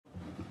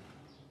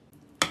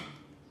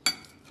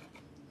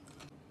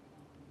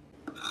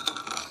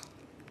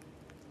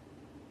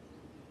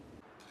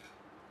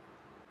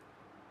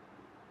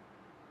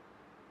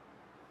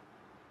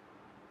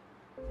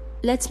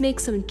let's make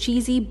some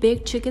cheesy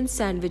baked chicken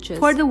sandwiches.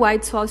 For the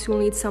white sauce, you'll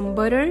need some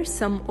butter,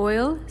 some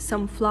oil,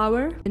 some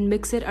flour, and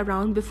mix it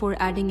around before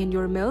adding in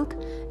your milk.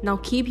 Now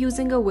keep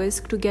using a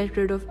whisk to get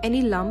rid of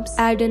any lumps.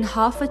 Add in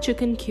half a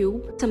chicken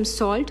cube, some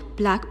salt,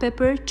 black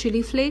pepper,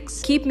 chili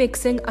flakes. Keep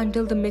mixing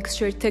until the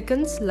mixture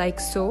thickens like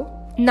so.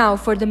 Now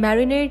for the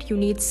marinade, you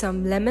need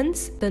some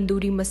lemons,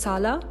 tandoori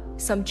masala,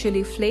 some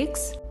chili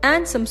flakes,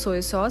 and some soy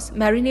sauce.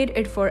 Marinate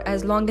it for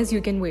as long as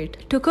you can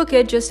wait. To cook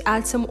it, just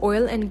add some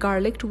oil and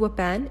garlic to a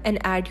pan and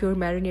add your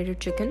marinated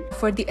chicken.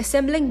 For the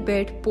assembling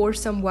bit, pour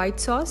some white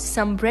sauce,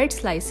 some bread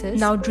slices.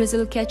 Now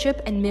drizzle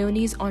ketchup and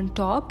mayonnaise on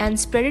top and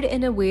spread it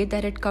in a way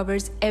that it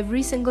covers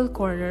every single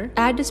corner.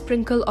 Add a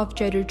sprinkle of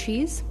cheddar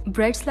cheese,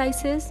 bread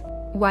slices,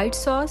 white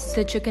sauce,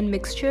 the chicken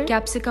mixture,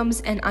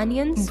 capsicums and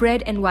onions,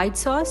 bread and white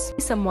sauce,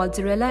 some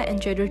mozzarella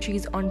and cheddar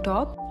cheese on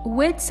top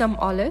with some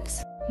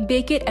olives.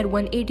 Bake it at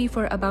 180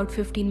 for about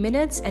 15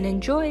 minutes and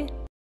enjoy.